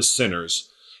 helpless sinners,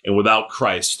 and without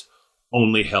Christ,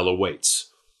 only hell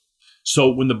awaits. So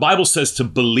when the Bible says to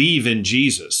believe in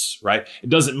Jesus, right, it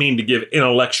doesn't mean to give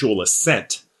intellectual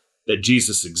assent that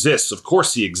Jesus exists. Of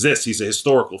course he exists. He's a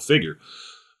historical figure.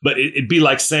 But it'd be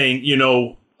like saying,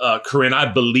 Corinne, I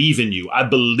believe in you. I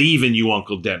believe in you,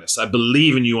 Uncle Dennis. I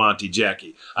believe in you, Auntie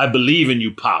Jackie. I believe in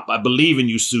you, Pop. I believe in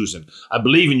you, Susan. I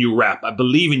believe in you, Rap. I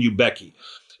believe in you, Becky.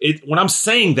 When I'm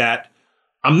saying that,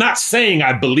 I'm not saying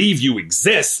I believe you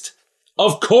exist.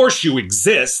 Of course you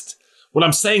exist. What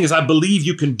I'm saying is I believe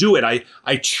you can do it.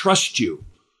 I trust you,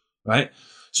 right?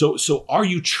 So are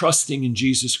you trusting in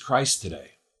Jesus Christ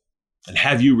today? And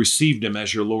have you received him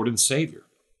as your Lord and Savior?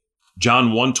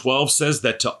 John 1:12 says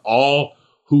that to all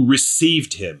who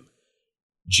received him,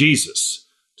 Jesus,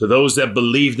 to those that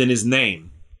believed in his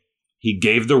name, he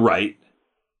gave the right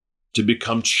to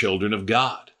become children of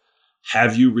God.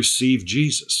 Have you received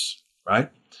Jesus, right?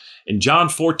 In John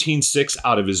 14:6,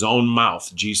 out of his own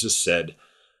mouth, Jesus said,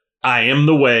 I am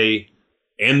the way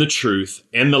and the truth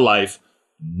and the life.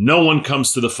 No one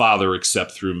comes to the Father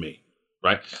except through me,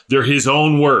 right? They're his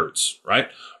own words, right?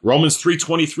 Romans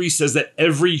 3:23 says that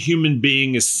every human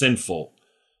being is sinful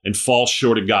and falls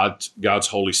short of God's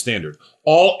holy standard.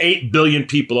 All 8 billion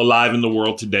people alive in the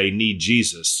world today need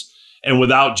Jesus, and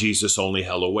without Jesus, only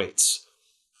hell awaits.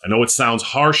 I know it sounds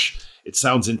harsh. It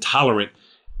sounds intolerant.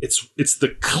 It's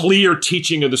the clear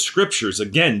teaching of the scriptures.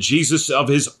 Again, Jesus of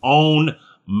his own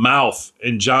mouth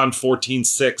in John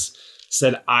 14:6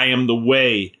 said, I am the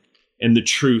way and the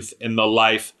truth and the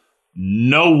life.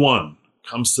 No one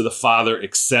comes to the Father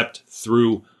except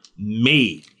through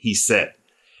me, he said.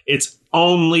 It's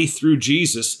only through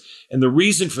Jesus. And the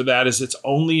reason for that is it's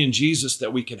only in Jesus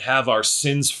that we can have our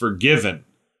sins forgiven,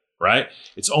 right?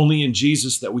 It's only in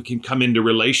Jesus that we can come into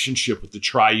relationship with the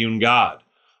triune God,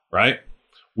 right?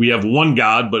 We have one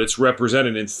God, but it's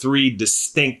represented in 3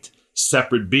 distinct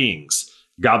separate beings: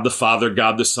 God the Father,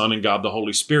 God the Son, and God the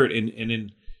Holy Spirit.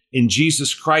 And in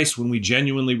Jesus Christ, when we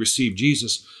genuinely receive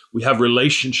Jesus, we have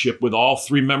relationship with all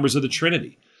 3 members of the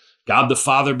Trinity. God the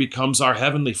Father becomes our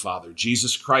Heavenly Father.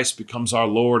 Jesus Christ becomes our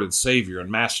Lord and Savior and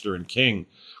Master and King.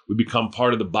 We become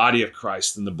part of the body of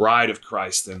Christ and the bride of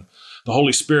Christ. And the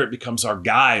Holy Spirit becomes our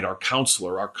guide, our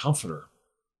counselor, our comforter.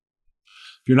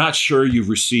 If you're not sure you've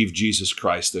received Jesus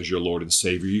Christ as your Lord and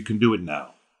Savior, you can do it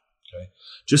now. Okay?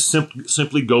 Just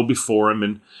simply go before him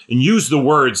and use the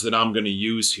words that I'm going to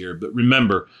use here. But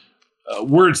remember,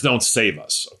 words don't save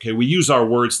us. Okay, we use our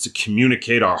words to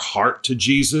communicate our heart to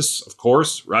Jesus, of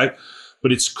course, right?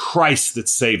 But it's Christ that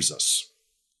saves us.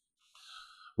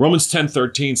 Romans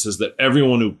 10:13 says that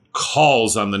everyone who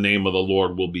calls on the name of the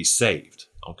Lord will be saved.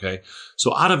 Okay,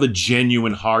 so out of a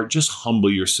genuine heart, just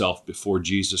humble yourself before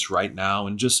Jesus right now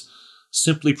and just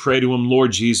simply pray to him,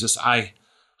 Lord Jesus, I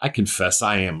confess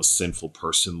I am a sinful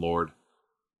person, Lord.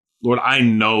 Lord, I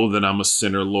know that I'm a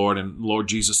sinner, Lord. And Lord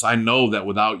Jesus, I know that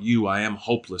without you, I am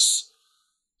hopeless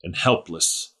and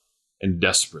helpless and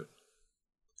desperate.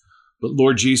 But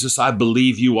Lord Jesus, I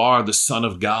believe you are the Son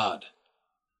of God.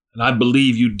 And I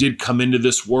believe you did come into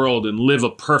this world and live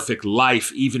a perfect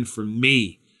life, even for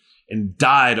me, and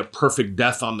died a perfect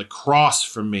death on the cross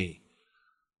for me.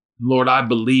 Lord, I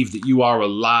believe that you are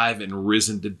alive and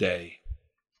risen today.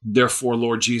 Therefore,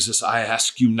 Lord Jesus, I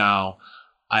ask you now,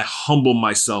 I humble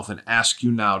myself and ask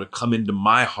you now to come into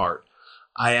my heart.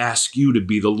 I ask you to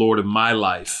be the Lord of my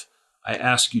life. I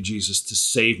ask you, Jesus, to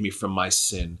save me from my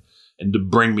sin and to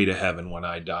bring me to heaven when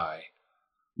I die.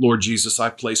 Lord Jesus, I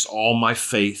place all my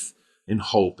faith and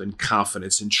hope and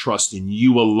confidence and trust in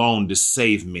you alone to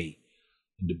save me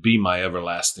and to be my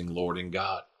everlasting Lord and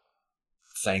God.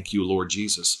 Thank you, Lord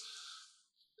Jesus.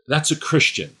 That's a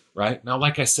Christian, right? Now,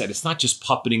 like I said, it's not just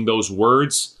puppeting those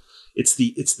words. It's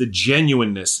the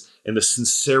genuineness and the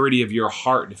sincerity of your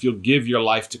heart. And if you'll give your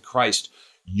life to Christ,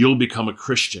 you'll become a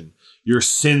Christian. Your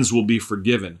sins will be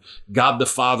forgiven. God the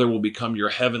Father will become your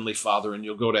heavenly Father, and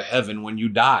you'll go to heaven when you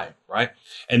die, right?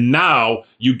 And now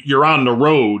you're on the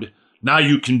road. Now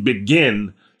you can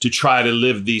begin to try to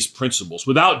live these principles.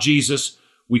 Without Jesus,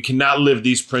 we cannot live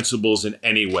these principles in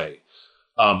any way.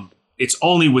 It's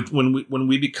only when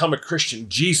we become a Christian,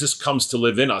 Jesus comes to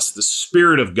live in us. The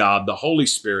Spirit of God, the Holy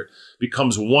Spirit,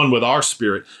 becomes one with our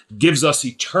spirit, gives us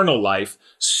eternal life,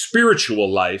 spiritual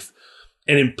life,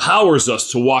 and empowers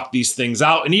us to walk these things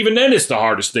out. And even then, it's the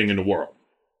hardest thing in the world.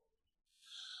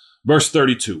 Verse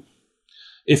 32,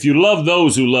 if you love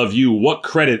those who love you, what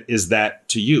credit is that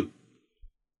to you?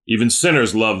 Even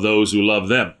sinners love those who love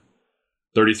them.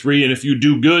 33, and if you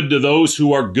do good to those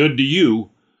who are good to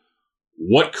you,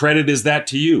 what credit is that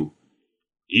to you?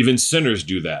 Even sinners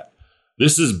do that.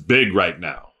 This is big right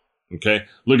now. Okay,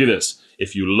 look at this.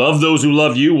 If you love those who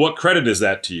love you, what credit is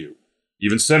that to you?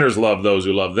 Even sinners love those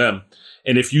who love them.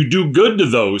 And if you do good to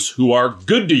those who are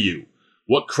good to you,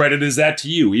 what credit is that to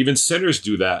you? Even sinners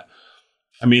do that.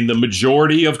 I mean, the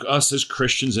majority of us as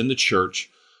Christians in the church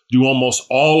do almost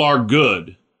all our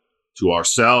good to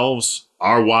ourselves,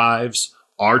 our wives,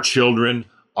 our children,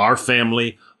 our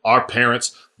family, our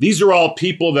parents. These are all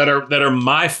people that are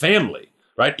my family,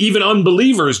 right? Even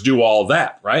unbelievers do all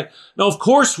that, right? Now, of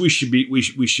course, we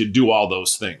should do all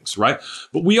those things, right?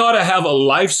 But we ought to have a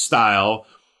lifestyle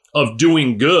of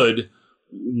doing good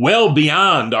well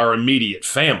beyond our immediate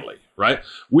family, right?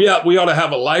 We ought to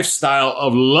have a lifestyle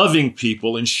of loving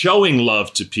people and showing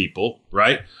love to people,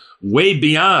 right? Way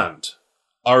beyond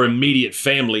our immediate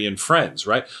family and friends,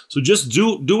 right? So just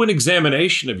do an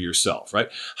examination of yourself, right?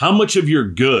 How much of your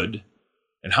good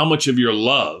and how much of your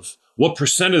love, what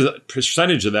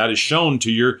percentage of that is shown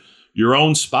to your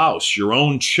own spouse, your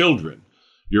own children,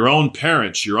 your own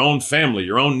parents, your own family,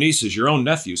 your own nieces, your own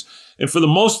nephews. And for the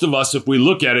most of us, if we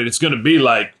look at it, it's going to be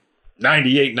like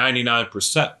 98,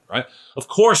 99%, right? Of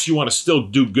course, you want to still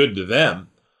do good to them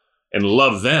and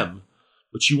love them,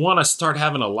 but you want to start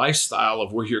having a lifestyle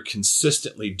of where you're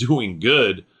consistently doing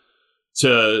good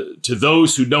to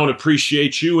those who don't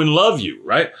appreciate you and love you,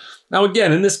 right? Now,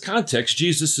 again, in this context,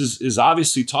 Jesus is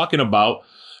obviously talking about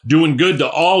doing good to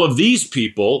all of these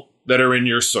people that are in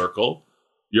your circle,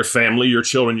 your family, your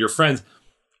children, your friends,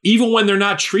 even when they're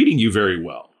not treating you very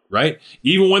well, right?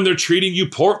 Even when they're treating you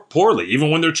poorly, even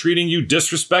when they're treating you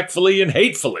disrespectfully and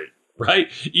hatefully, right?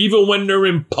 Even when they're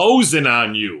imposing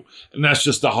on you. And that's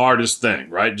just the hardest thing,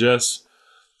 right, Jess?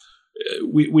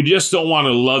 We just don't want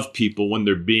to love people when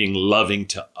they're being loving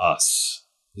to us.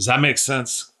 Does that make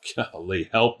sense? Golly,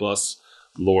 help us,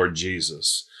 Lord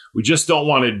Jesus. We just don't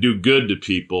want to do good to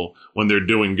people when they're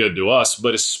doing good to us,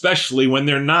 but especially when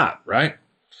they're not, right?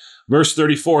 Verse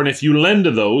 34, and if you lend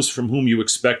to those from whom you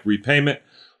expect repayment,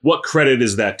 what credit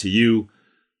is that to you?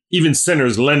 Even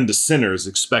sinners lend to sinners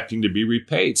expecting to be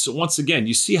repaid. So once again,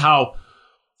 you see how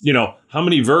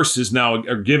many verses now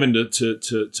are given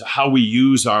to how we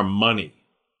use our money.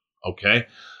 Okay.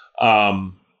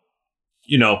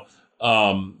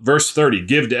 Verse 30,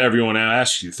 give to everyone I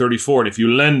ask you. 34, and if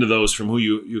you lend to those from whom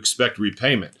you expect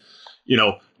repayment.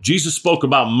 Jesus spoke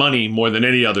about money more than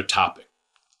any other topic.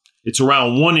 It's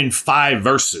around 1 in 5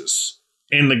 verses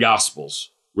in the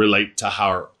Gospels relate to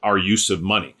our use of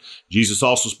money. Jesus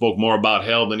also spoke more about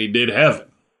hell than he did heaven.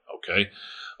 Okay.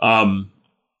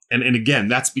 And again,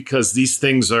 that's because these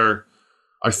things are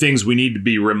things we need to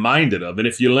be reminded of. And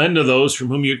if you lend to those from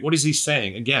whom what is he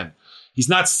saying? Again, he's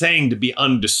not saying to be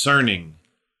undiscerning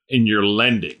in your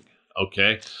lending.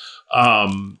 Okay.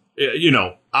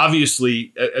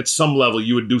 Obviously at some level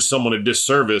you would do someone a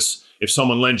disservice if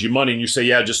someone lends you money and you say,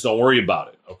 yeah, just don't worry about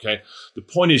it. Okay. The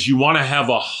point is you want to have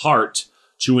a heart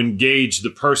to engage the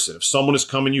person. If someone is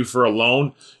coming you for a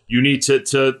loan, you need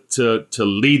to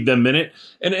lead them in it.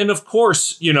 And of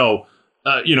course, they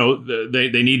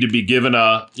need to be given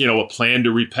a plan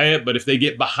to repay it. But if they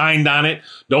get behind on it,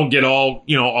 don't get all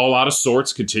out of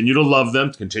sorts. Continue to love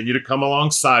them. Continue to come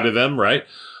alongside of them. Right.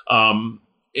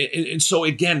 And so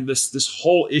again, this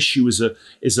whole issue is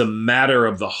a matter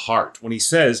of the heart. When he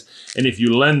says, and if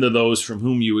you lend to those from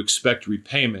whom you expect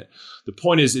repayment, the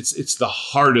point is it's the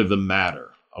heart of the matter.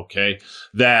 Okay.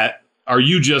 That are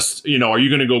you just, are you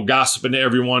going to go gossiping to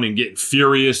everyone and get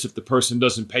furious if the person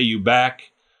doesn't pay you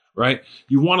back? Right.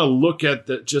 You want to look at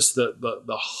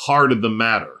the heart of the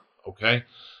matter. Okay.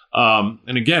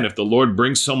 And again, if the Lord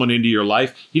brings someone into your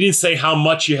life, he didn't say how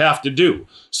much you have to do.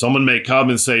 Someone may come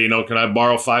and say, can I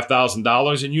borrow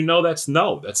 $5,000?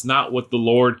 And that's not what the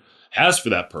Lord has for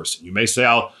that person. You may say,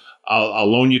 I'll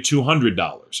loan you $200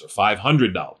 or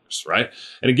 $500, right?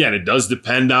 And again, it does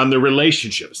depend on the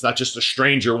relationship. It's not just a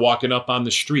stranger walking up on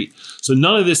the street. So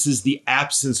none of this is the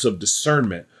absence of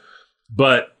discernment,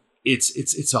 but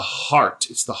it's a heart.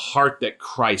 It's the heart that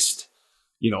Christ,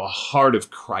 a heart of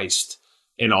Christ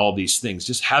in all these things.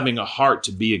 Just having a heart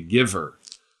to be a giver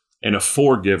and a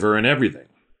forgiver and everything.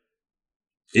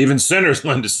 Even sinners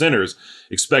lend to sinners,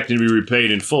 expecting to be repaid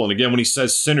in full. And again, when he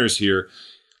says sinners here,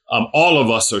 all of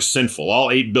us are sinful.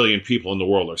 All 8 billion people in the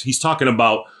world are. He's talking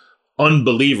about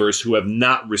unbelievers who have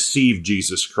not received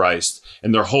Jesus Christ,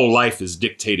 and their whole life is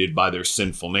dictated by their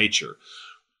sinful nature.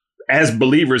 As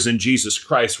believers in Jesus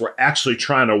Christ, we're actually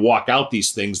trying to walk out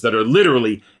these things that are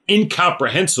literally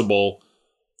incomprehensible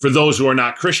for those who are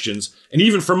not Christians. And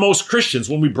even for most Christians,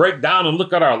 when we break down and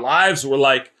look at our lives, we're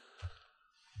like,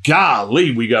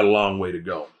 golly, we got a long way to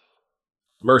go.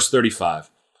 Verse 35,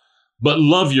 but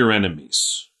love your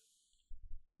enemies.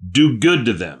 Do good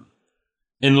to them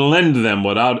and lend to them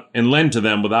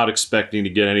without expecting to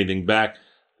get anything back.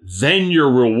 Then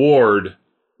your reward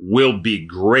will be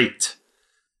great,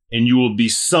 and you will be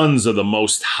sons of the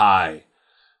Most High,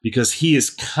 because he is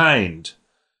kind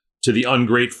to the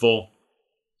ungrateful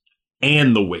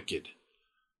and the wicked.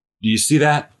 Do you see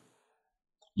that?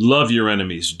 Love your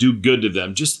enemies. Do good to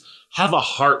them. Just have a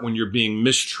heart when you're being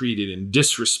mistreated and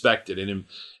disrespected and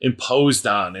imposed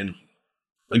on. And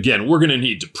again, we're going to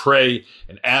need to pray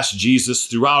and ask Jesus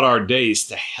throughout our days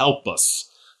to help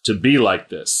us to be like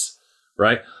this,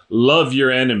 right? Love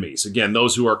your enemies. Again,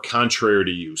 those who are contrary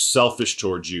to you, selfish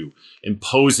towards you,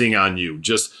 imposing on you,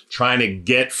 just trying to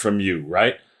get from you,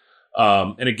 right?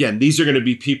 And again, these are going to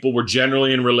be people we're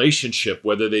generally in relationship,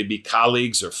 whether they be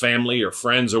colleagues or family or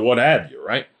friends or what have you,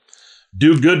 right?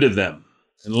 Do good to them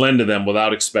and lend to them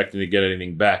without expecting to get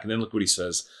anything back. And then look what he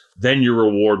says. Then your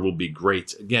reward will be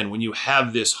great. Again, when you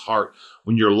have this heart,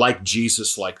 when you're like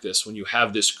Jesus like this, when you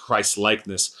have this Christ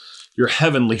likeness, your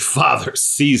heavenly Father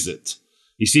sees it.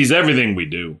 He sees everything we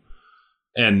do.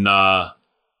 And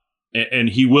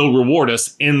he will reward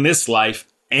us in this life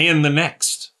and the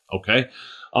next. Okay?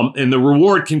 And the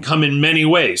reward can come in many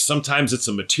ways. Sometimes it's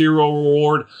a material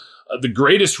reward. The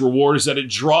greatest reward is that it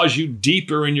draws you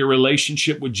deeper in your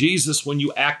relationship with Jesus when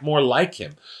you act more like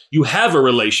him. You have a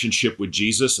relationship with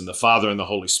Jesus and the Father and the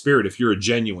Holy Spirit if you're a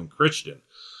genuine Christian.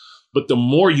 But the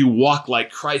more you walk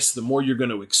like Christ, the more you're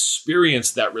going to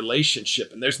experience that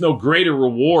relationship. And there's no greater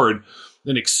reward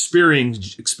than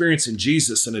experiencing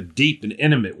Jesus in a deep and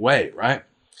intimate way, right?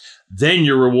 Then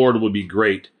your reward will be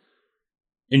great.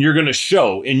 And you're going to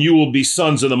show, and you will be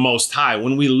sons of the Most High.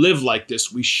 When we live like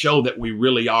this, we show that we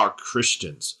really are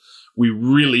Christians. We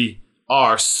really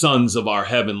are sons of our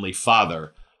Heavenly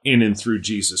Father in and through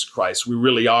Jesus Christ. We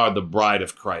really are the bride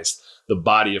of Christ, the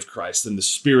body of Christ, and the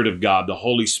Spirit of God, the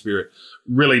Holy Spirit,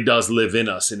 really does live in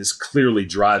us and is clearly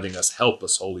driving us. Help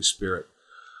us, Holy Spirit.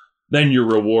 Then your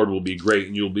reward will be great,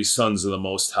 and you'll be sons of the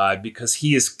Most High, because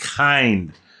he is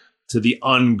kind to the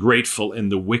ungrateful and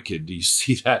the wicked. Do you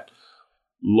see that?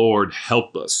 Lord,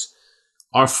 help us.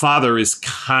 Our Father is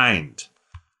kind,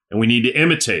 and we need to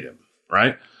imitate him,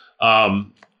 right?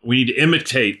 We need to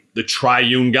imitate the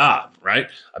triune God, right?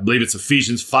 I believe it's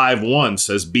Ephesians 5:1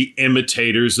 says, be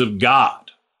imitators of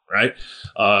God, right?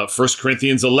 1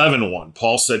 Corinthians 11:1,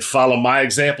 Paul said, follow my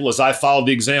example as I followed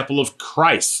the example of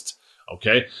Christ,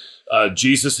 okay?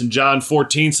 Jesus in John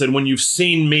 14 said, when you've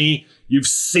seen me, you've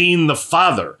seen the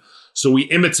Father. So we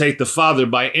imitate the Father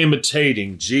by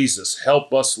imitating Jesus.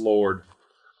 Help us, Lord,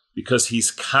 because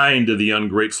he's kind to the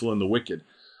ungrateful and the wicked.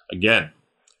 Again,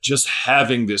 just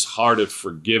having this heart of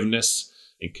forgiveness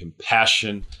and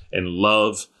compassion and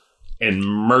love and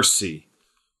mercy,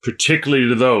 particularly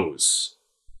to those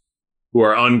who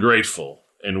are ungrateful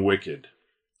and wicked.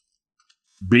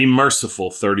 Be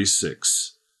merciful,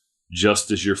 36,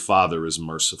 just as your Father is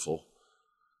merciful.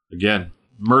 Again,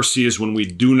 mercy is when we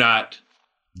do not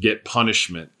get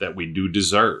punishment that we do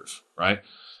deserve, right?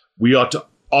 We ought to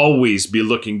always be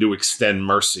looking to extend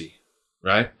mercy,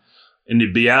 right? In the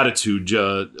Beatitude,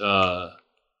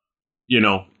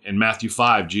 in Matthew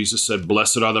 5, Jesus said,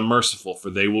 blessed are the merciful, for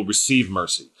they will receive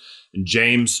mercy. In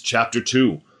James chapter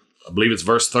 2, I believe it's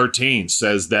verse 13,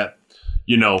 says that,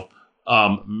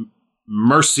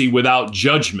 mercy without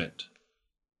judgment,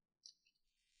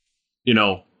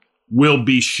 will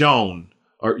be shown,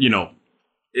 or,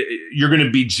 you're going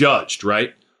to be judged,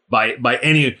 right? By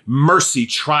any mercy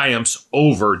triumphs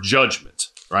over judgment,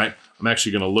 right? I'm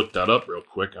actually going to look that up real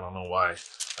quick. I don't know why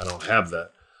I don't have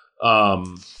that.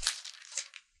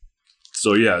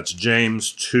 It's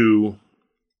James 2,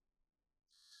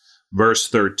 verse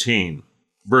 13,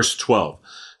 verse 12.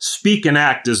 Speak and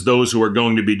act as those who are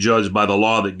going to be judged by the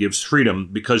law that gives freedom,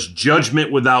 because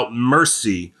judgment without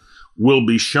mercy will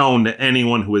be shown to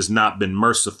anyone who has not been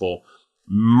merciful.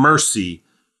 Mercy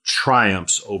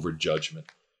triumphs over judgment.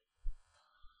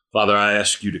 Father, I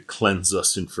ask you to cleanse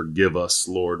us and forgive us,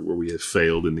 Lord, where we have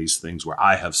failed in these things, where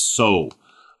I have so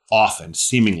often,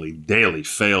 seemingly daily,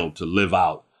 failed to live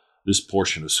out this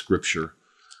portion of Scripture.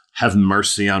 Have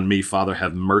mercy on me, Father.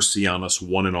 Have mercy on us,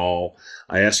 one and all.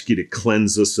 I ask you to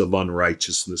cleanse us of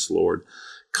unrighteousness, Lord.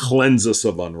 Cleanse us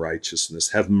of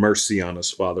unrighteousness. Have mercy on us,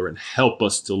 Father, and help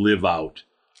us to live out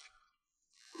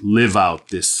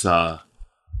this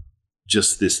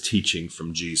just this teaching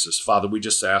from Jesus. Father, we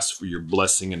just ask for your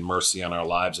blessing and mercy on our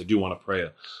lives. I do want to pray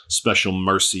a special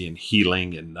mercy and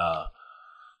healing in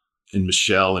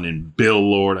Michelle and in Bill,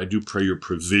 Lord. I do pray your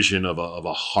provision of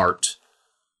a heart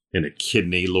and a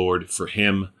kidney, Lord, for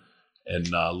him. And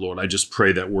Lord, I just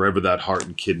pray that wherever that heart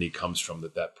and kidney comes from,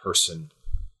 that person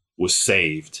was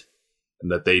saved and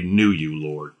that they knew you,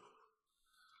 Lord.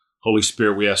 Holy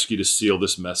Spirit, we ask you to seal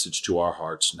this message to our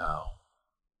hearts now.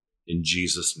 In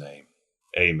Jesus' name,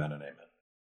 amen and amen.